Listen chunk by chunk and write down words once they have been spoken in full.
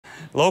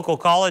Local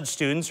college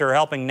students are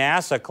helping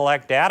NASA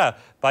collect data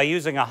by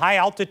using a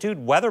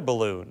high-altitude weather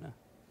balloon.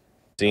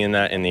 Seeing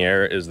that in the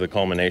air is the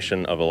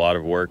culmination of a lot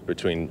of work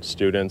between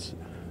students,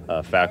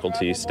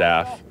 faculty,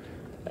 staff,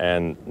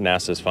 and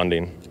NASA's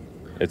funding.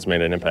 It's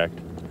made an impact.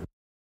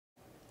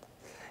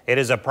 It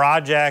is a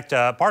project,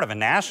 part of a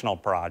national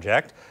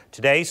project.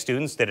 Today,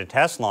 students did a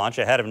test launch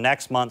ahead of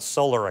next month's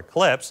solar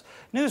eclipse.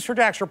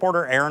 News4JAX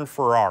reporter Aaron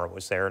Farrar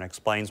was there and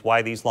explains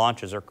why these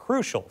launches are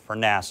crucial for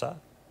NASA.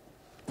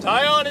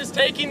 Tyon is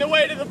taking the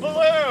way to the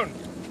balloon.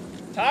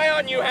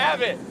 Tyon, you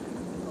have it.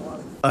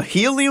 A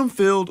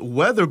helium-filled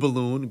weather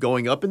balloon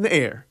going up in the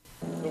air.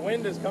 The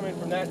wind is coming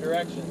from that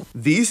direction.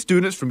 These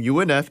students from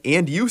UNF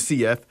and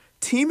UCF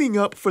teaming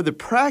up for the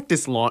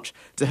practice launch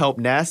to help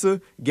NASA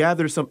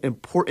gather some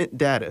important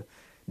data.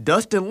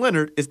 Dustin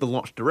Leonard is the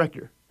launch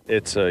director.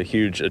 It's a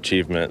huge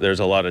achievement. There's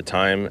a lot of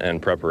time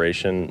and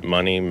preparation,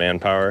 money,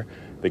 manpower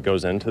that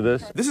goes into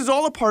this. This is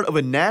all a part of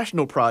a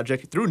national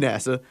project through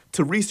NASA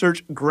to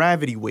research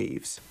gravity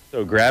waves.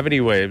 So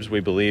gravity waves, we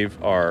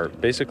believe, are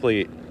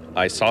basically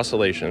ice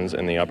oscillations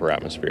in the upper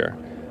atmosphere.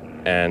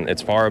 And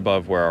it's far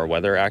above where our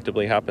weather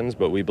actively happens,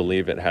 but we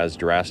believe it has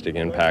drastic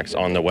impacts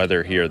on the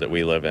weather here that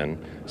we live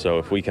in. So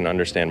if we can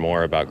understand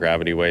more about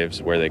gravity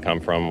waves, where they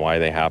come from, why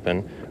they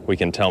happen, we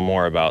can tell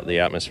more about the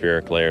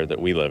atmospheric layer that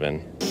we live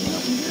in.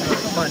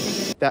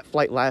 That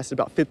flight lasts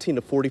about 15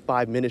 to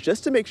 45 minutes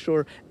just to make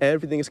sure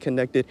everything is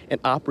connected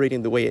and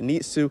operating the way it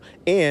needs to,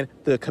 and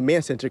the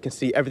command center can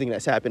see everything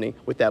that's happening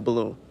with that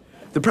balloon.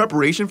 The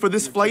preparation for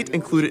this flight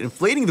included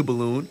inflating the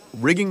balloon,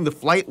 rigging the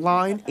flight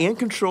line, and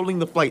controlling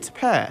the flight's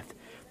path.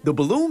 The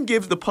balloon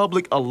gives the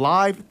public a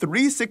live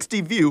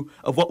 360 view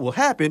of what will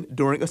happen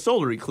during a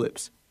solar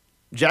eclipse.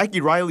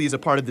 Jackie Riley is a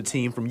part of the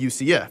team from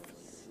UCF.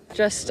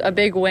 Just a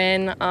big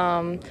win.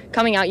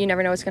 Coming out, you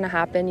never know what's going to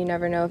happen. You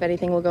never know if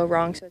anything will go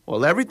wrong.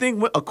 Well, everything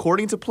went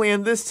according to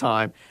plan this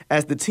time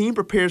as the team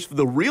prepares for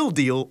the real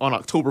deal on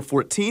October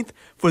 14th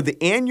for the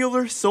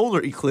annular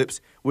solar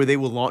eclipse where they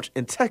will launch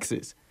in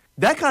Texas.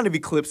 That kind of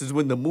eclipse is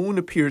when the moon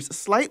appears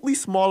slightly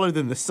smaller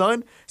than the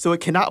sun, so it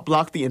cannot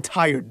block the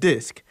entire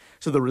disk.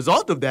 So the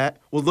result of that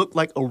will look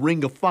like a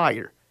ring of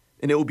fire,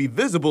 and it will be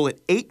visible in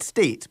 8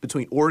 states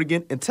between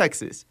Oregon and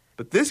Texas.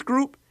 But this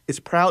group is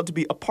proud to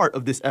be a part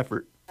of this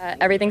effort.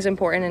 Everything's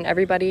important, and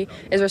everybody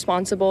is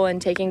responsible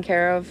and taking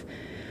care of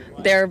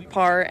their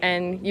part,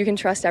 and you can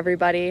trust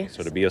everybody.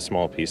 So to be a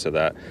small piece of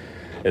that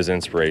is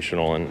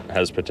inspirational and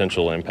has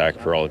potential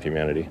impact for all of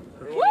humanity.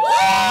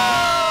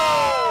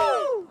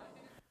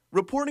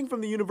 Reporting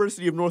from the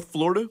University of North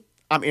Florida,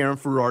 I'm Aaron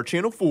Farrar,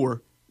 Channel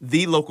 4,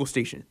 the local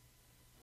station.